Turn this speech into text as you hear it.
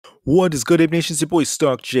What is good, Ape Nation? It's your boy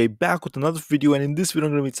Stock J back with another video, and in this video,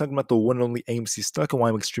 I'm going to be talking about the one and only AMC stock and why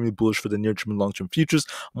I'm extremely bullish for the near-term and long-term futures.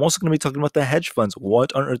 I'm also going to be talking about the hedge funds.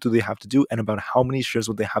 What on earth do they have to do, and about how many shares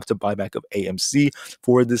would they have to buy back of AMC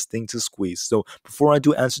for this thing to squeeze? So, before I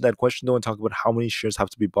do answer that question, though, and talk about how many shares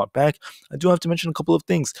have to be bought back, I do have to mention a couple of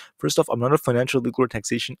things. First off, I'm not a financial legal or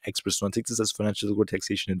taxation expert, so don't take this as financial legal or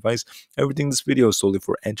taxation advice. Everything in this video is solely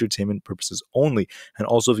for entertainment purposes only. And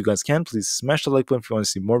also, if you guys can, please smash the like button if you want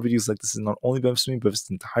to see more videos like this. Is not only benefits me, but it's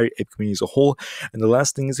the entire ape community as a whole. And the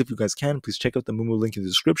last thing is, if you guys can, please check out the Moomoo link in the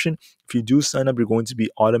description. If you do sign up, you're going to be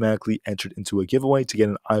automatically entered into a giveaway to get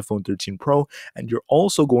an iPhone 13 Pro, and you're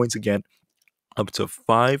also going to get up to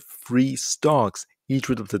 5 free stocks, each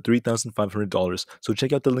worth up to $3,500. So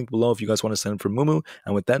check out the link below if you guys want to sign up for Moomoo.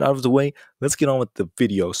 And with that out of the way, let's get on with the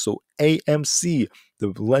video. So AMC,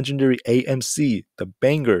 the legendary AMC, the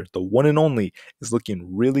banger, the one and only, is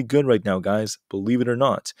looking really good right now, guys. Believe it or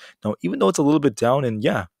not. Now, even though it's a little bit down, and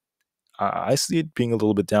yeah, I see it being a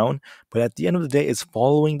little bit down, but at the end of the day, it's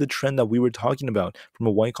following the trend that we were talking about from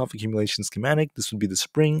a Wyckoff accumulation schematic. This would be the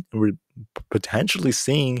spring, and we're potentially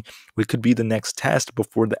seeing what could be the next test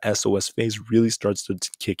before the SOS phase really starts to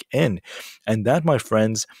kick in. And that, my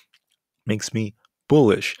friends, makes me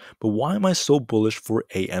bullish. But why am I so bullish for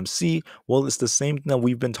AMC? Well, it's the same thing that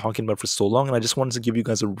we've been talking about for so long, and I just wanted to give you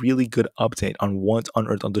guys a really good update on what on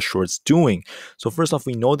earth are the shorts doing. So first off,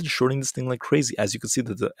 we know that shorting this thing like crazy. As you can see,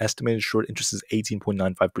 that the estimated short interest is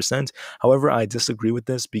 18.95%. However, I disagree with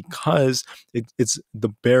this because it's the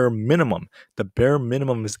bare minimum. The bare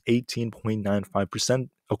minimum is 18.95%.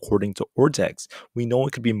 According to Ortex, we know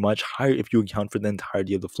it could be much higher if you account for the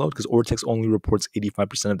entirety of the float, because Ortex only reports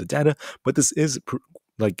 85% of the data. But this is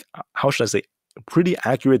like, how should I say, pretty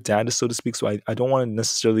accurate data, so to speak. So I don't want to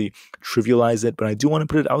necessarily trivialize it, but I do want to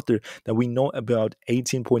put it out there that we know about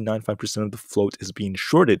 18.95% of the float is being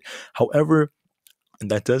shorted. However, and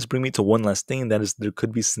that does bring me to one last thing, and that is there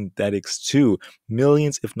could be synthetics too.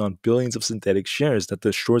 Millions, if not billions, of synthetic shares that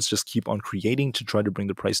the shorts just keep on creating to try to bring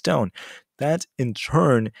the price down. That, in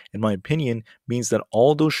turn, in my opinion, means that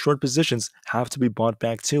all those short positions have to be bought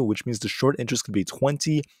back too, which means the short interest could be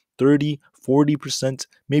 20, 30, 40%,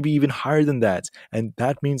 maybe even higher than that. And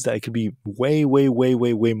that means that it could be way, way, way,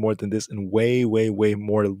 way, way more than this, and way, way, way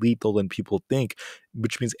more lethal than people think,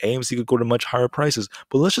 which means AMC could go to much higher prices.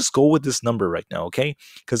 But let's just go with this number right now, okay?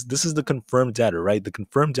 Because this is the confirmed data, right? The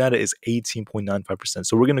confirmed data is 18.95%.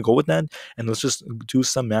 So we're going to go with that, and let's just do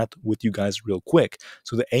some math with you guys real quick.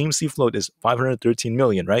 So the AMC float is 513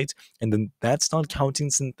 million, right? And then that's not counting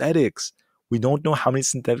synthetics. We don't know how many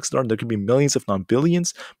synthetics there are. There could be millions, if not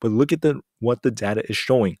billions. But look at what the data is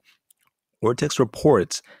showing. Ortex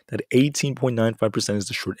reports that 18.95% is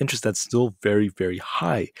the short interest. That's still very, very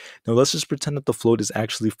high. Now, let's just pretend that the float is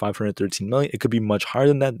actually 513 million. It could be much higher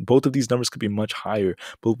than that. Both of these numbers could be much higher,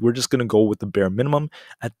 but we're just going to go with the bare minimum.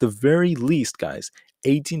 At the very least, guys,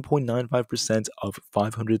 18.95% of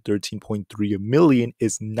 513.3 million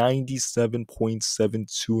is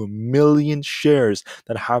 97.72 million shares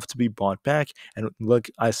that have to be bought back. And like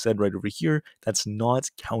I said right over here, that's not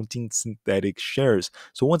counting synthetic shares.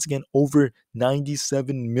 So once again, over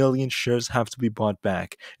 97 million shares have to be bought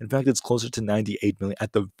back. In fact, it's closer to 98 million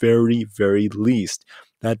at the very, very least.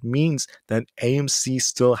 That means that AMC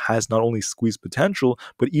still has not only squeeze potential,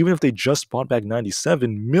 but even if they just bought back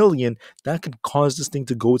 97 million, that could cause this thing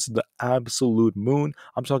to go to the absolute moon.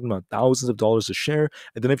 I'm talking about thousands of dollars a share.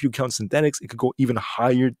 And then if you count synthetics, it could go even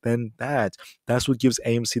higher than that. That's what gives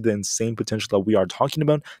AMC the insane potential that we are talking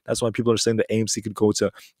about. That's why people are saying that AMC could go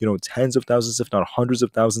to, tens of thousands, if not hundreds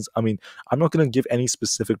of thousands. I mean, I'm not going to give any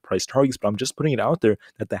specific price targets, but I'm just putting it out there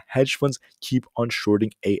that the hedge funds keep on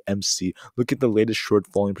shorting AMC. Look at the latest short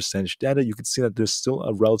volume percentage data. You can see that there's still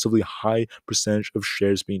a relatively high percentage of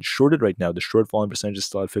shares being shorted right now. The short volume percentage is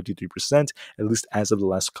still at 53%, at least as of the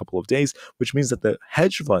last couple of days, which means that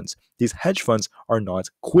these hedge funds are not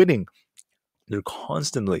quitting. They're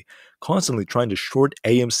constantly trying to short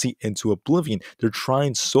AMC into oblivion. They're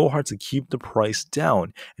trying so hard to keep the price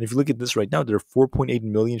down. And if you look at this right now, there are 4.8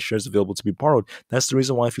 million shares available to be borrowed. That's the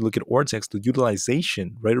reason why if you look at Ortex, the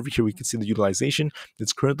utilization, right over here, we can see the utilization.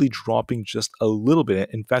 It's currently dropping just a little bit.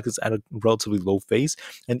 In fact, it's at a relatively low phase.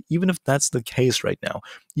 And even if that's the case right now,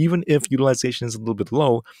 even if utilization is a little bit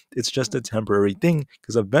low, it's just a temporary thing,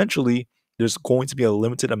 because eventually there's going to be a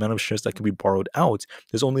limited amount of shares that can be borrowed out.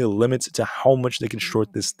 There's only a limit to how much they can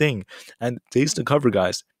short this thing. And days to cover,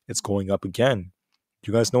 guys, it's going up again.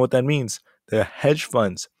 You guys know what that means. The hedge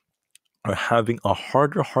funds are having a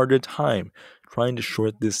harder time trying to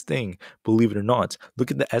short this thing. Believe it or not, look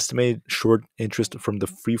at the estimated short interest from the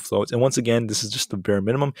free floats. And once again, this is just the bare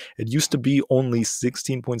minimum. It used to be only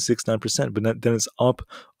 16.69%, but then it's up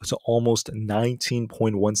to almost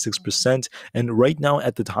 19.16%. And right now,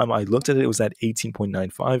 at the time I looked at it, it was at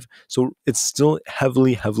 18.95. So it's still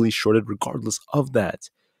heavily shorted regardless of that.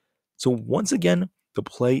 So once again, the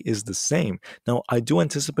play is the same. Now, I do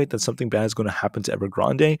anticipate that something bad is going to happen to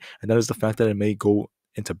Evergrande, and that is the fact that it may go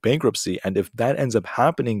into bankruptcy. And if that ends up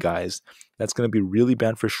happening, guys, that's going to be really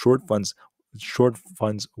bad for short funds. Short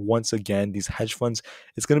funds, once again, these hedge funds,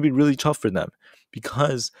 it's going to be really tough for them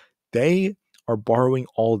because they are borrowing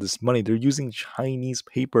all this money. They're using Chinese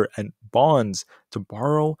paper and bonds to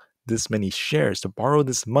borrow this many shares, to borrow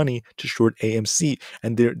this money to short AMC,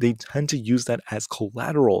 and they tend to use that as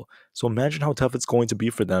collateral. So imagine how tough it's going to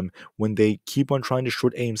be for them when they keep on trying to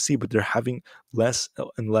short AMC, but they're having less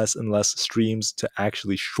and less streams to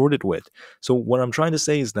actually short it with. So what I'm trying to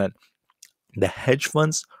say is that the hedge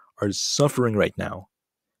funds are suffering right now.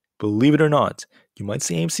 Believe it or not, you might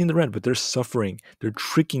see AMC in the red, but they're suffering. They're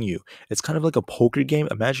tricking you. It's kind of like a poker game.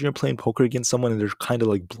 Imagine you're playing poker against someone and they're kind of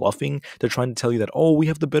like bluffing. They're trying to tell you that, oh, we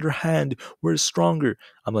have the better hand. We're stronger.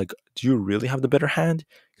 I'm like, do you really have the better hand?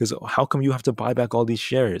 Because how come you have to buy back all these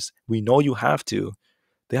shares? We know you have to.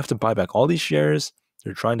 They have to buy back all these shares.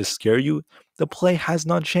 They're trying to scare you. The play has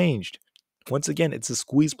not changed. Once again, it's a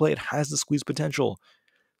squeeze play. It has the squeeze potential.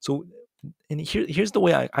 So, and here's the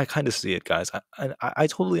way I kind of see it, guys. I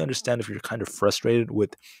totally understand if you're kind of frustrated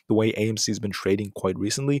with the way AMC has been trading quite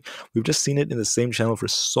recently. We've just seen it in the same channel for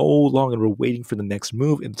so long, and we're waiting for the next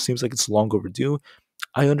move. It seems like it's long overdue.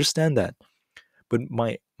 I understand that, but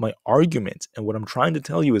my argument and what I'm trying to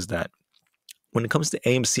tell you is that when it comes to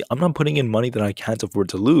AMC, I'm not putting in money that I can't afford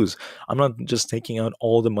to lose. I'm not just taking out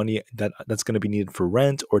all the money that's going to be needed for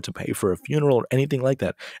rent or to pay for a funeral or anything like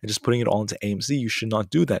that and just putting it all into AMC. You should not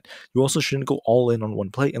do that. You also shouldn't go all in on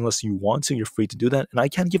one play unless you want to. You're free to do that. And I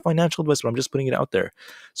can't give financial advice, but I'm just putting it out there.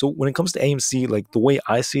 So when it comes to AMC, like the way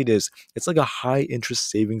I see it is, it's like a high interest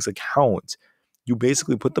savings account. You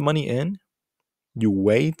basically put the money in, you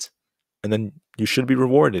wait, and then you should be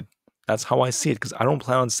rewarded. That's how I see it because I don't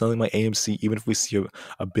plan on selling my AMC even if we see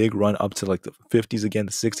a big run up to like the 50s again,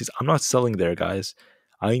 the 60s. I'm not selling there, guys.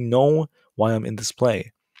 I know why I'm in this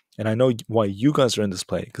play. And I know why you guys are in this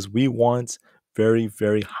play because we want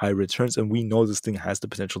very high returns and we know this thing has the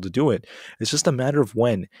potential to do it. It's just a matter of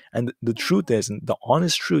when. And the truth is, and the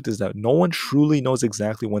honest truth is that no one truly knows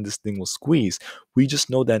exactly when this thing will squeeze. We just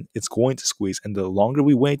know that it's going to squeeze. And the longer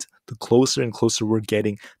we wait, the closer and closer we're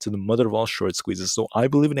getting to the mother of all short squeezes. So I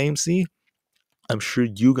believe in AMC. I'm sure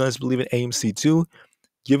you guys believe in AMC too.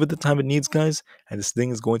 Give it the time it needs, guys, and this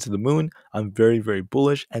thing is going to the moon. I'm very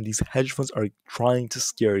bullish, and these hedge funds are trying to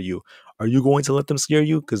scare you. Are you going to let them scare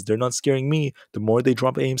you? Because they're not scaring me. The more they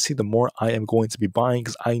drop AMC, the more I am going to be buying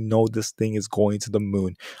because I know this thing is going to the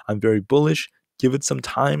moon. I'm very bullish. Give it some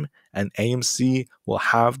time, and AMC will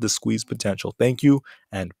have the squeeze potential. Thank you,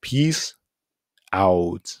 and peace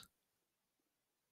out.